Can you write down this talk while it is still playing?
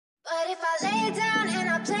But if I lay down and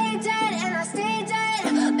I play dead and I stay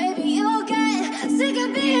dead, maybe you'll get sick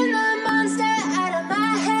of being the monster out of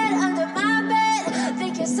my head, under my bed,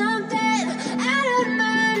 thinking something out of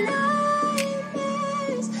my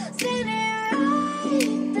nightmares, standing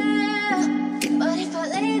right there. But if I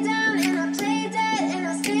lay down and I play dead and I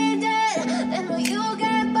stay dead, then will you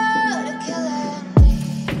get bored of killing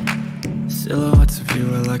me? Silhouettes of you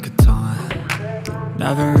are like a taunt.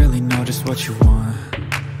 Never really know just what you want.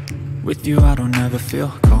 With you I don't ever feel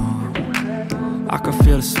calm. I can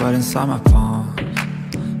feel the sweat inside my palms.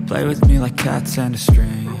 Play with me like cats and a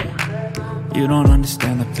string. You don't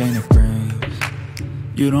understand the pain it brings.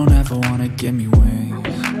 You don't ever wanna give me wings.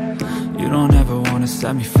 You don't ever wanna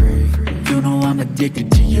set me free. You know I'm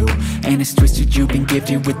addicted to you, and it's twisted you've been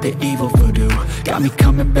gifted with the evil voodoo. Got me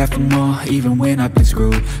coming back for more even when I've been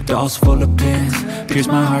screwed. Dolls full of pins, pierce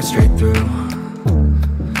my heart straight through.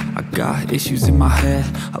 Got issues in my head,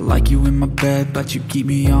 I like you in my bed, but you keep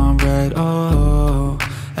me on red. Oh,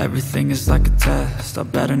 everything is like a test. I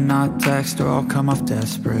better not text or I'll come off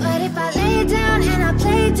desperate. But if I lay down and I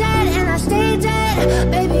play dead and I stay dead,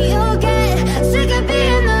 maybe you'll get sick of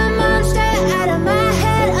being the monster out of my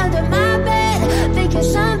head, under my bed, thinking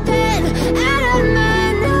something out of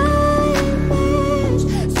my nightmares,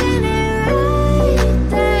 standing right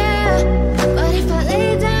there. But if I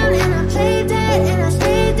lay down and I play dead and I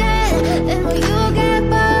stay dead, then will you get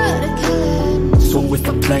bored of killing me? So if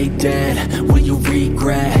I play dead, will you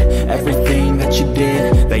regret everything that you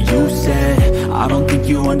did, that you said? I don't think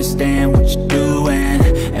you understand what you're doing,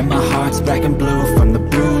 and my heart's black and blue from the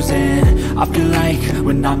bruising. I feel like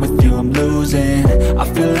when I'm with you I'm losing. I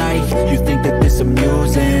feel like you think that this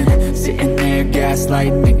amusing, sitting there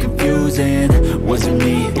gaslighting and confusing. Was it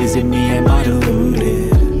me? Is it me? Am I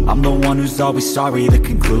deluded? I'm the one who's always sorry, the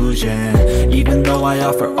conclusion, even though I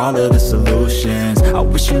offer all of the solutions. I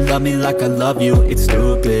wish you loved me like I love you, it's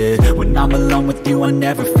stupid. When I'm alone with you I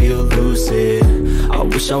never feel lucid. I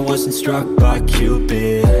wish I wasn't struck by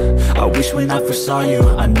Cupid. I wish when I first saw you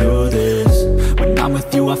I knew this. When I'm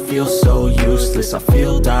with you I feel so useless, I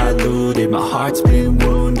feel diluted, my heart's been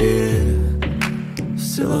wounded.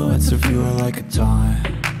 Silhouettes of you are like a taunt.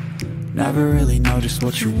 Never really know just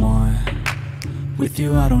what you want. With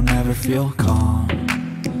you I don't ever feel calm.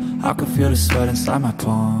 I can feel the sweat inside my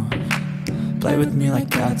palms. Play with me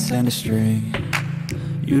like cats and a string.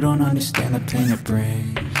 You don't understand the pain it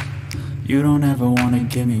brings. You don't ever wanna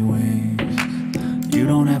give me wings. You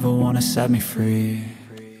don't ever wanna set me free.